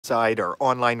inside our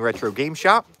online retro game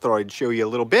shop. Thought I'd show you a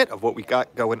little bit of what we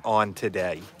got going on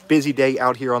today. Busy day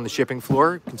out here on the shipping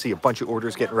floor. You can see a bunch of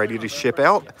orders getting ready to ship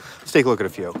out. Let's take a look at a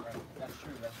few.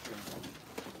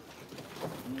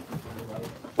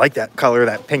 Like that color,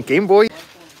 that pink Game Boy.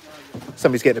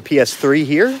 Somebody's getting a PS3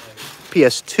 here.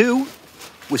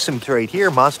 PS2 with some trade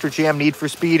here. Monster Jam, Need for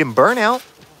Speed, and Burnout.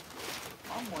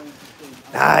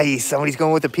 Nice. Somebody's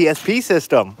going with the PSP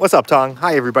system. What's up, Tong?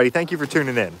 Hi, everybody. Thank you for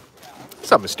tuning in.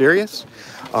 What's up, Mysterious?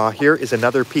 Here is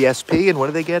another PSP, and what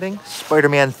are they getting?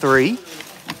 Spider-Man 3.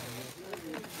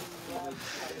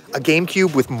 A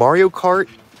GameCube with Mario Kart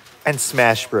and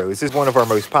Smash Bros. This is one of our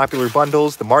most popular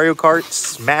bundles, the Mario Kart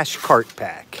Smash Kart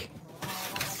Pack.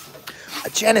 A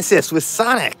Genesis with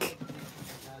Sonic.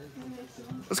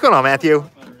 What's going on, Matthew?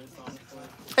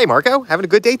 Hey, Marco. Having a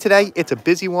good day today? It's a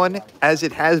busy one, as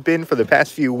it has been for the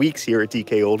past few weeks here at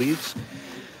DK Oldies.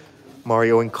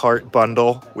 Mario and Kart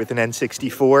bundle with an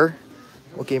N64.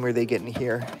 What game are they getting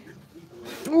here?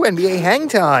 Ooh, NBA Hang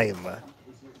Time.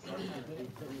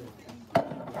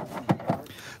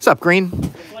 What's up,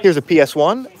 Green? Here's a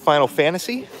PS1, Final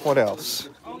Fantasy. What else?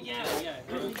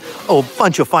 Oh, a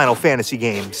bunch of Final Fantasy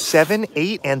games. 7,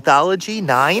 8, Anthology,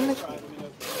 9.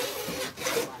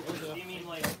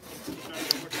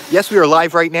 Yes, we are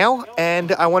live right now,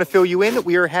 and I want to fill you in.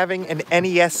 We are having an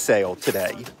NES sale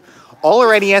today. All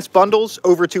our NES bundles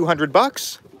over 200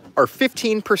 bucks are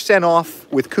 15%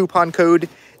 off with coupon code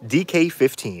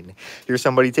DK15. Here's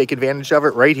somebody take advantage of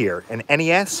it right here. An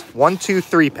NES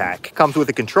 1-2-3 pack. Comes with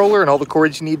a controller and all the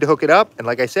cords you need to hook it up. And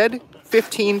like I said,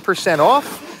 15%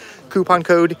 off. Coupon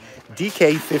code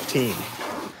DK15.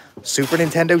 Super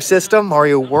Nintendo system,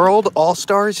 Mario World,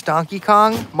 All-Stars, Donkey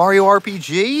Kong, Mario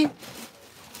RPG.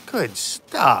 Good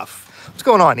stuff. What's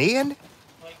going on, Ian?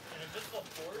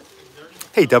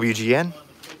 Hey, WGN.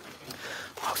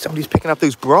 Oh, somebody's picking up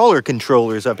those Brawler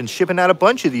controllers. I've been shipping out a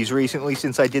bunch of these recently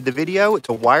since I did the video. It's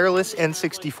a wireless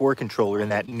N64 controller in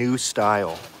that new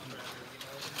style.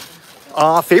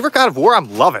 Favorite God of War?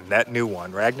 I'm loving that new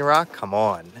one. Ragnarok, come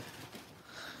on.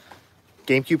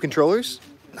 GameCube controllers.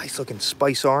 Nice looking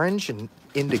Spice Orange and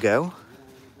Indigo.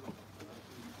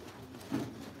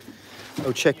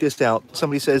 Oh, check this out.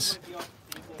 Somebody says,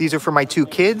 these are for my 2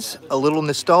 kids. A little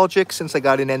nostalgic since I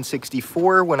got an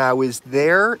N64 when I was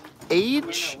their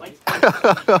age.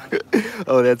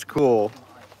 Oh, that's cool.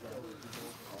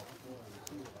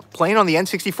 Playing on the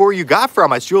N64 you got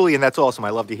from us, Julian. That's awesome. I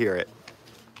love to hear it.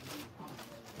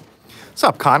 What's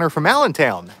up, Connor from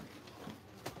Allentown?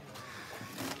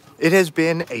 It has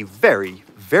been a very,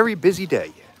 very busy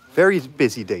day. Very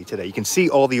busy day today. You can see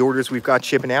all the orders we've got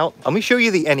shipping out. Let me show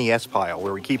you the NES pile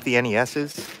where we keep the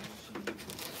NESs.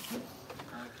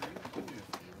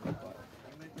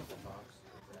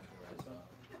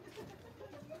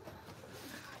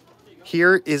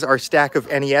 Here is our stack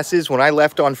of NESs. When I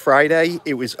left on Friday,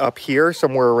 it was up here,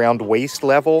 somewhere around waist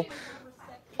level.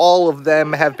 All of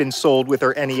them have been sold with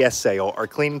our NES sale. Our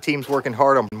cleaning team's working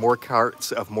hard on more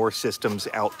carts of more systems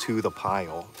out to the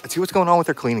pile. Let's see what's going on with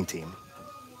our cleaning team.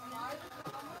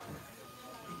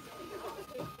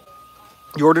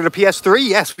 You ordered a PS3?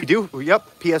 Yes, we do.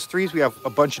 Yep, PS3s. We have a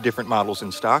bunch of different models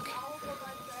in stock.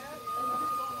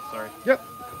 Sorry. Yep.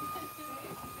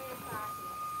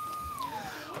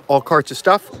 All carts of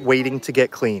stuff waiting to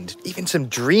get cleaned. Even some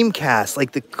Dreamcast,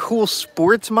 like the cool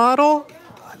sports model.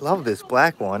 I love this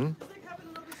black one.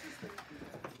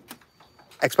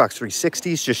 Xbox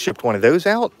 360s, just shipped one of those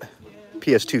out.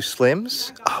 PS2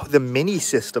 Slims. Oh, the mini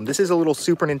system. This is a little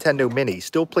Super Nintendo Mini.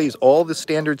 Still plays all the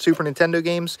standard Super Nintendo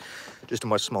games, just a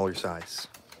much smaller size.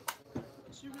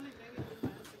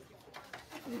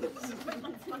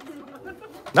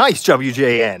 Nice,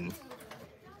 WJN.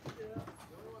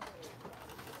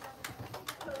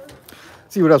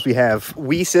 See what else we have.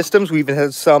 Wii systems. We even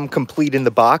have some complete in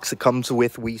the box. It comes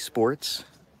with Wii Sports.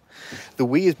 The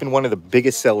Wii has been one of the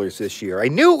biggest sellers this year. I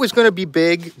knew it was going to be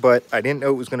big, but I didn't know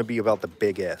it was going to be about the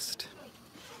biggest.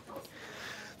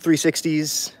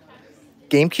 360s,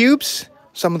 GameCubes,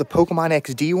 some of the Pokemon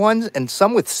XD ones, and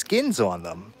some with skins on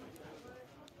them.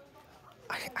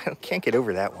 I can't get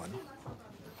over that one.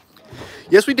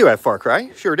 Yes, we do have Far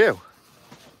Cry. Sure do.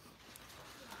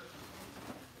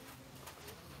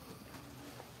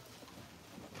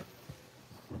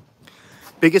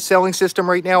 Biggest selling system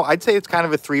right now, I'd say it's kind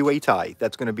of a 3-way tie.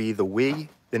 That's going to be the Wii,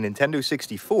 the Nintendo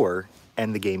 64,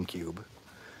 and the GameCube.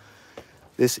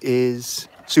 This is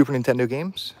Super Nintendo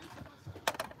games.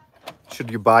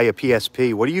 Should you buy a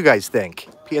PSP? What do you guys think?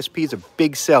 PSP is a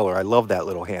big seller. I love that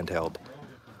little handheld.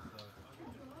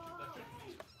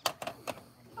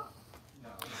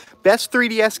 Best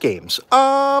 3DS games.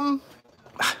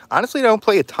 Honestly, I don't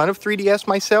play a ton of 3DS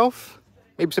myself.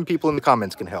 Maybe some people in the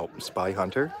comments can help. Spy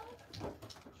Hunter.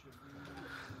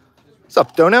 What's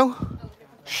up, Dono?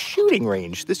 Shooting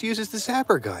range. This uses the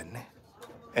zapper gun.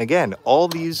 Again, all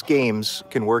these games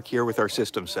can work here with our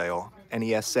system sale.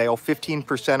 NES sale,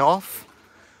 15% off.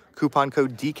 Coupon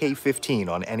code DK15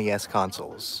 on NES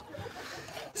consoles.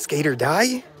 Skate or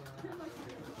Die?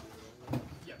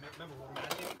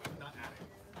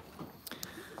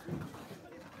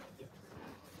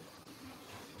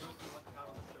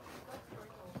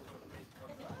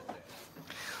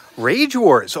 Rage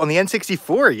Wars on the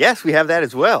N64. Yes, we have that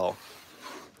as well.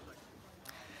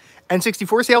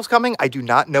 N64 sales coming. I do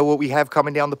not know what we have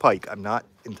coming down the pike. I'm not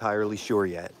entirely sure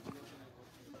yet.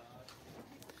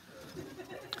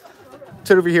 Let's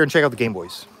head over here and check out the Game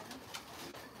Boys.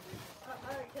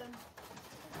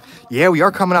 Yeah, we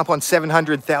are coming up on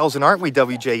 700,000, aren't we,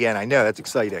 WJN? I know, that's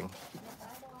exciting.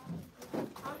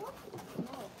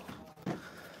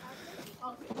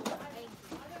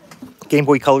 Game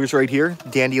Boy Colors right here.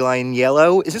 Dandelion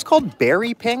Yellow. Is this called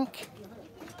Berry Pink?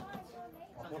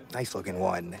 Nice looking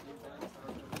one.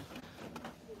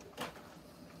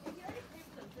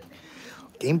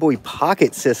 Game Boy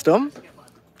Pocket System.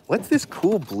 What's this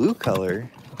cool blue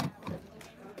color?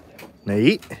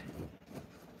 Neat.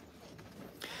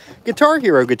 Guitar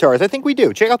Hero guitars. I think we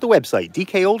do. Check out the website,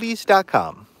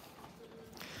 DKOldies.com.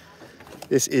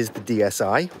 This is the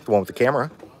DSi, the one with the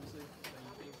camera.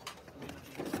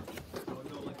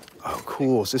 Oh,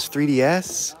 cool. Is this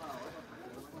 3DS?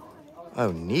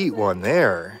 Oh, neat one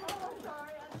there.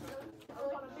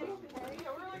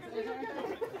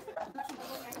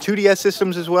 Two DS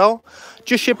systems as well.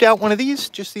 Just shipped out one of these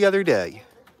just the other day.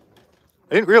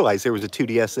 I didn't realize there was a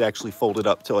 2DS that actually folded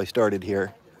up till I started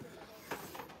here.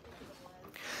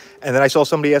 And then I saw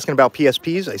somebody asking about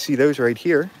PSPs. I see those right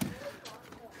here.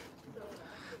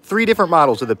 3 different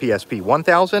models of the PSP.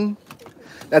 1000,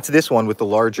 that's this one with the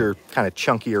larger, kind of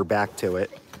chunkier back to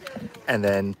it. And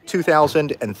then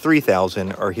 2000 and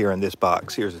 3000 are here in this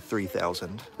box. Here's a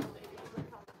 3000.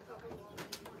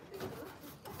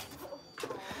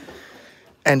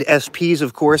 And SPs,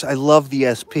 of course. I love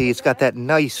the SP. It's got that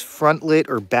nice front-lit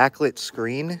or backlit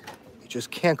screen. You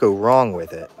just can't go wrong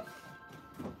with it.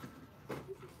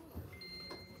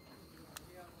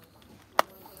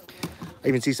 I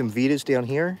even see some Vitas down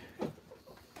here.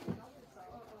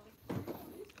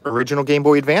 Original Game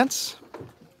Boy Advance.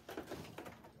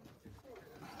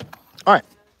 All right,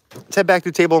 let's head back to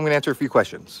the table. I'm going to answer a few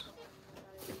questions.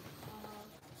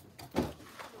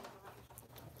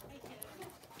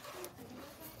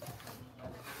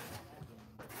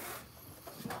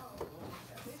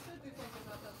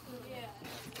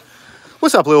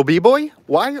 What's up, little B-boy?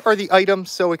 Why are the items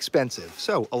so expensive?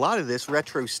 So, a lot of this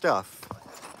retro stuff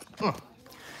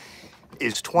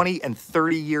is 20 and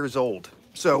 30 years old.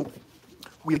 So,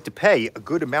 we have to pay a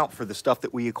good amount for the stuff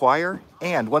that we acquire.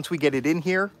 And once we get it in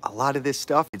here, a lot of this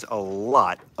stuff is a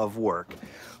lot of work.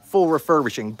 Full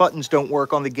refurbishing. Buttons don't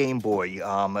work on the Game Boy.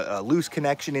 A loose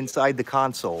connection inside the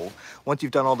console. Once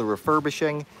you've done all the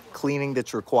refurbishing, cleaning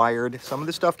that's required, some of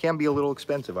the stuff can be a little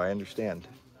expensive, I understand.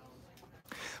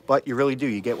 But you really do.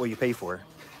 You get what you pay for.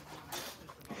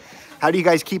 How do you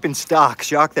guys keep in stock?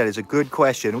 Jacques, that is a good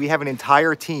question. We have an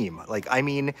entire team, like, I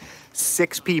mean,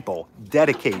 6 people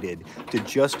dedicated to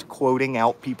just quoting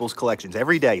out people's collections.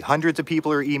 Every day, hundreds of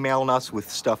people are emailing us with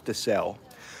stuff to sell.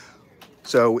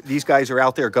 So these guys are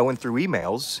out there going through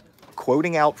emails,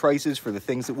 quoting out prices for the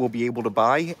things that we'll be able to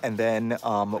buy, and then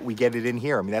we get it in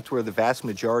here. I mean, that's where the vast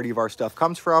majority of our stuff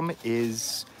comes from,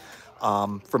 is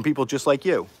from people just like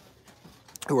you,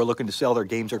 who are looking to sell their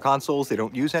games or consoles they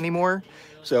don't use anymore.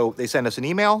 So they send us an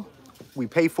email, we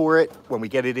pay for it. When we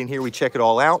get it in here, we check it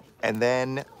all out, and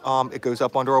then it goes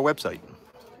up onto our website.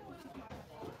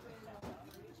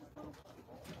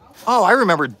 Oh, I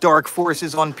remember Dark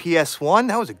Forces on PS1.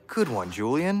 That was a good one,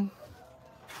 Julian.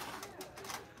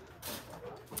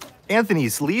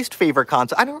 Anthony's least favorite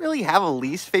console. I don't really have a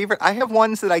least favorite. I have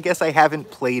ones that I guess I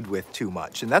haven't played with too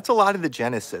much, and that's a lot of the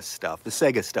Genesis stuff, the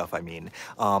Sega stuff, I mean.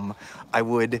 I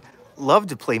would love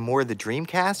to play more of the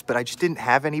Dreamcast, but I just didn't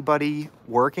have anybody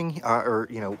working or,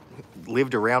 you know,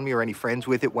 lived around me or any friends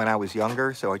with it when I was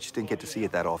younger, so I just didn't get to see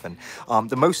it that often.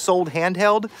 The most sold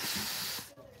handheld,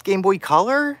 Game Boy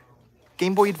Color,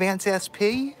 Game Boy Advance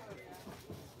SP.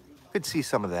 Could see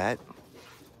some of that.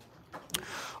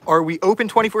 Are we open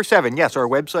 24/7? Yes, our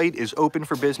website is open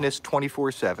for business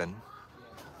 24/7.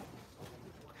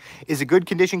 Is a good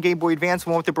condition Game Boy Advance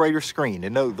the one with the brighter screen?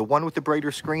 And no, the one with the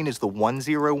brighter screen is the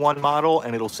 101 model,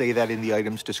 and it'll say that in the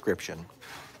item's description.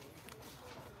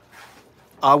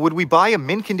 Would we buy a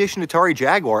mint condition Atari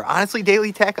Jaguar? Honestly,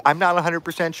 Daily Tech, I'm not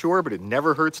 100% sure, but it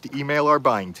never hurts to email our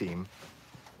buying team.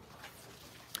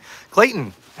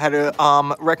 Clayton had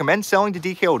to recommend selling to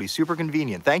DKOldies. Super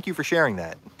convenient. Thank you for sharing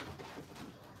that.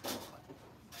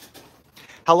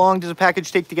 How long does a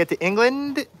package take to get to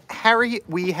England? Harry,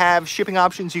 we have shipping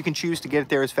options. You can choose to get it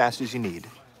there as fast as you need.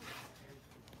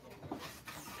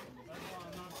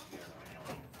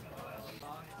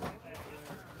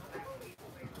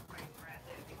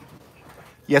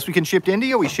 Yes, we can ship to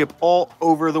India. We ship all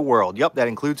over the world. Yep, that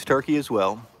includes Turkey as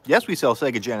well. Yes, we sell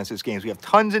Sega Genesis games. We have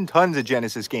tons and tons of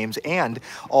Genesis games and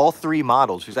all 3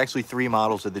 models. There's actually 3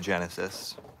 models of the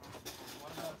Genesis.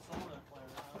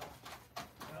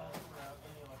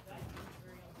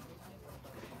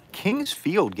 King's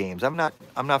Field games. I'm not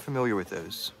familiar with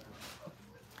those.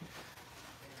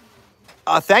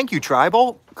 Thank you,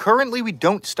 Tribal. Currently, we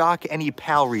don't stock any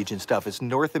PAL region stuff. It's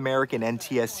North American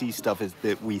NTSC stuff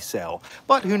that we sell.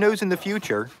 But who knows in the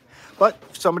future? But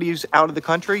if somebody who's out of the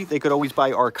country, they could always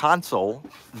buy our console.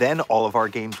 Then all of our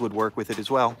games would work with it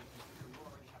as well.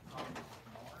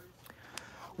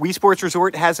 Wii Sports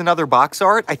Resort has another box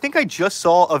art. I think I just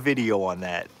saw a video on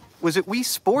that. Was it Wii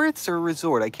Sports or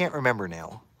Resort? I can't remember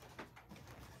now.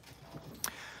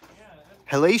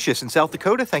 Hellacious in South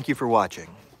Dakota, thank you for watching.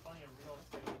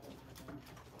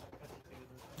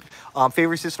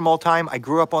 Favorite system all time? I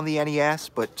grew up on the NES,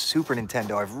 but Super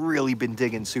Nintendo. I've really been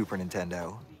digging Super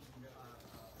Nintendo.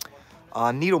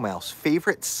 Needle Mouse.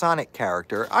 Favorite Sonic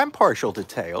character? I'm partial to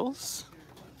Tails.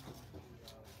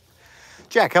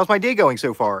 Jack, how's my day going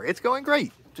so far? It's going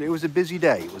great. It was a busy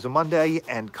day. It was a Monday,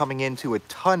 and coming into a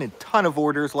ton of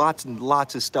orders, lots and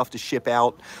lots of stuff to ship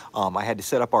out. I had to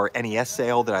set up our NES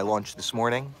sale that I launched this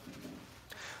morning.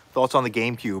 Thoughts on the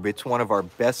GameCube? It's one of our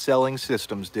best-selling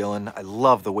systems, Dylan. I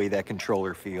love the way that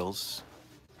controller feels.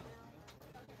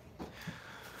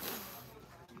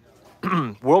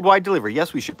 Worldwide delivery.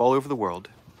 Yes, we ship all over the world.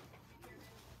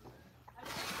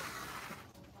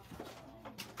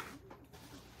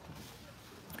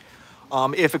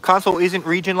 If a console isn't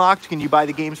region locked, can you buy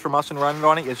the games from us and run it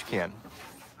on it? Yes, you can.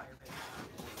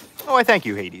 Oh, I thank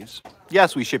you, Hades.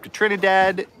 Yes, we ship to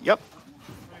Trinidad. Yep.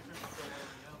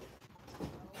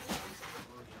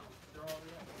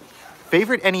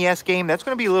 Favorite NES game? That's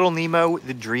going to be Little Nemo,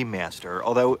 the Dream Master.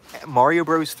 Although Mario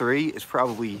Bros. 3 is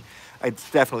probably, it's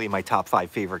definitely my top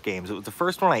 5 favorite games. It was the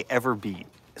first one I ever beat.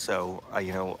 So,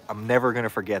 you know, I'm never going to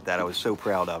forget that. I was so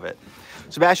proud of it.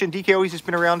 Sebastian, DKOldies has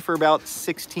been around for about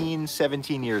 16,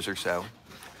 17 years or so.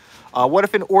 What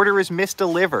if an order is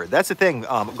misdelivered? That's the thing,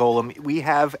 Golem. We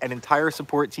have an entire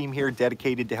support team here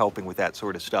dedicated to helping with that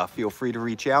sort of stuff. Feel free to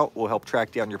reach out. We'll help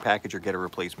track down your package or get a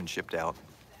replacement shipped out.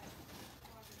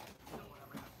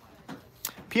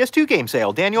 PS2 game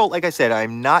sale. Daniel, like I said,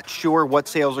 I'm not sure what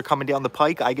sales are coming down the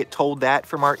pike. I get told that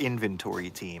from our inventory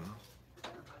team.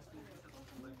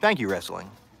 Thank you,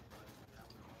 Wrestling.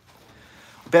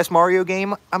 Best Mario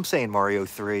game? I'm saying Mario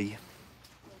 3.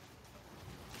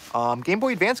 Game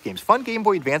Boy Advance games. Fun Game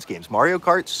Boy Advance games. Mario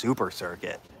Kart Super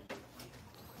Circuit.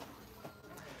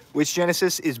 Which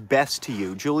Genesis is best to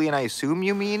you? Julian, I assume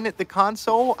you mean the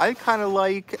console? I kind of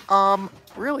like,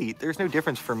 really, there's no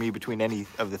difference for me between any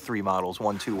of the 3 models,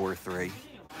 1, 2, or 3.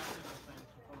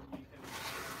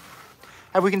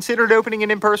 Have we considered opening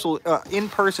an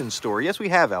in-person store? Yes, we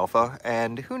have, Alpha,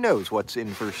 and who knows what's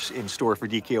in store for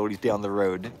DKOldies down the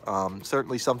road.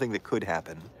 Certainly something that could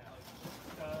happen.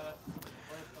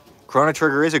 Chrono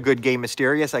Trigger is a good game,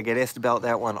 Mysterious. I get asked about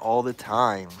that one all the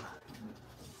time.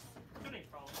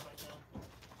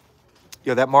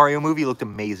 Yo, that Mario movie looked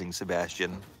amazing,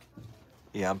 Sebastian.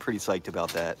 Yeah, I'm pretty psyched about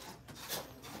that.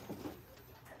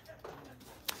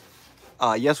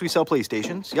 Yes, we sell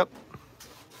PlayStations. Yep.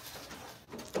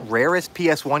 Rarest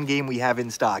PS1 game we have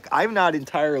in stock. I'm not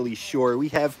entirely sure. We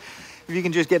have, if you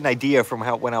can just get an idea from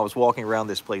when I was walking around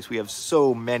this place, we have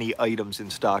so many items in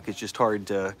stock. It's just hard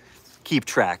to keep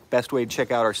track. Best way to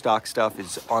check out our stock stuff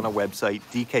is on a website,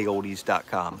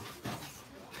 DKOldies.com.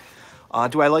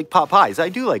 Do I like pot pies? I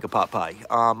do like a pot pie.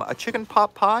 A chicken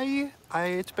pot pie?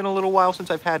 It's been a little while since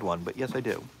I've had one, but yes, I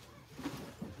do.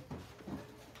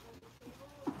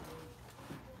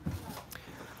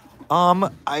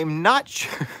 I'm not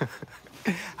sure.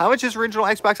 How much is original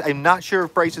Xbox? I'm not sure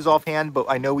of prices offhand, but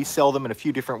I know we sell them in a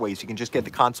few different ways. You can just get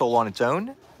the console on its own.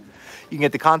 You can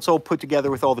get the console put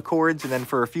together with all the cords, and then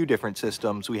for a few different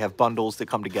systems, we have bundles that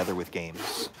come together with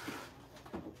games.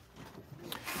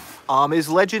 Is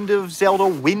Legend of Zelda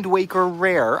Wind Waker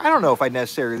rare? I don't know if I'd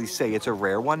necessarily say it's a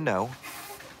rare one, no.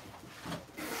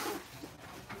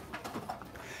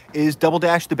 Is Double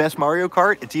Dash the best Mario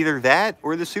Kart? It's either that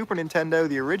or the Super Nintendo,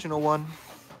 the original one.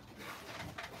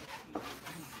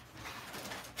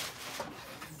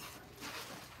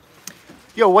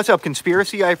 Yo, what's up,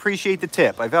 Conspiracy? I appreciate the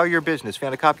tip. I value your business.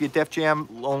 Found a copy of Def Jam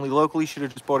only locally. Should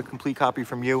have just bought a complete copy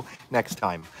from you next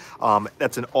time.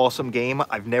 That's an awesome game.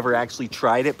 I've never actually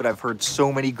tried it, but I've heard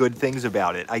so many good things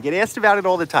about it. I get asked about it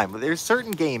all the time. There's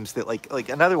certain games that, like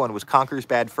another one was Conker's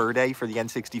Bad Fur Day for the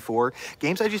N64.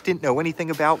 Games I just didn't know anything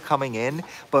about coming in,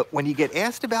 but when you get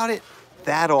asked about it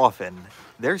that often,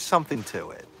 there's something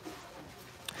to it.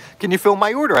 Can you film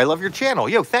my order? I love your channel.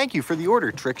 Yo, thank you for the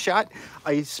order, Trickshot.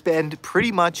 I spend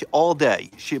pretty much all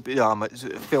day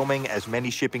filming as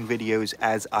many shipping videos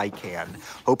as I can.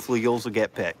 Hopefully yours will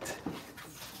get picked.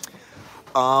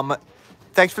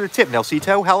 Thanks for the tip,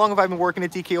 Nelsito. How long have I been working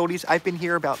at DK Oldies? I've been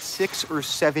here about 6 or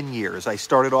 7 years. I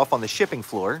started off on the shipping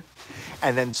floor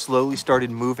and then slowly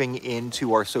started moving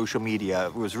into our social media.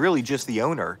 It was really just the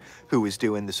owner who was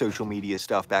doing the social media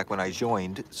stuff back when I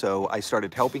joined. So I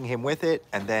started helping him with it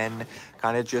and then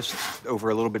kind of just over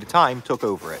a little bit of time took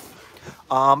over it.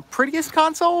 Prettiest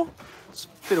console? It's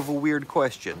a bit of a weird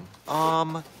question.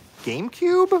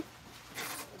 GameCube?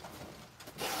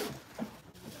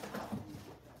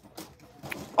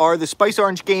 Are the Spice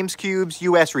Orange Games Cubes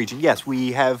US region? Yes,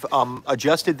 we have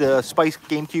adjusted the Spice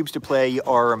Game Cubes to play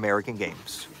our American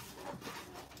games.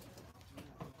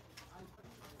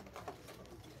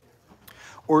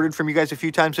 Ordered from you guys a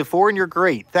few times before, and you're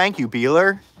great. Thank you,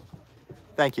 Beeler.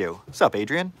 Thank you. What's up,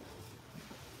 Adrian?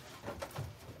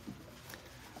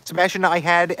 Sebastian and I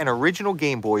had an original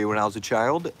Game Boy when I was a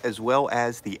child, as well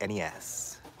as the NES.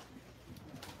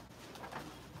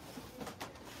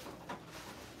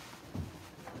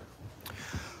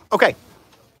 Okay,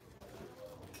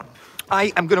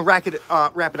 I am going to wrap it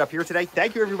up here today.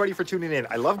 Thank you, everybody, for tuning in.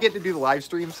 I love getting to do the live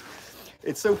streams.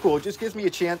 It's so cool. It just gives me a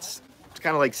chance to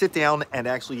kind of like sit down and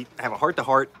actually have a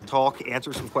heart-to-heart talk,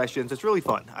 answer some questions. It's really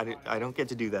fun. I don't get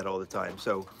to do that all the time.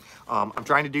 So I'm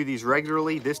trying to do these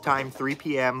regularly, this time 3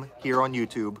 p.m. here on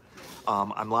YouTube.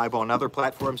 I'm live on other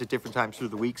platforms at different times through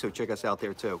the week, so check us out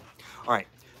there too. All right,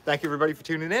 thank you, everybody, for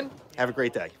tuning in. Have a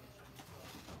great day.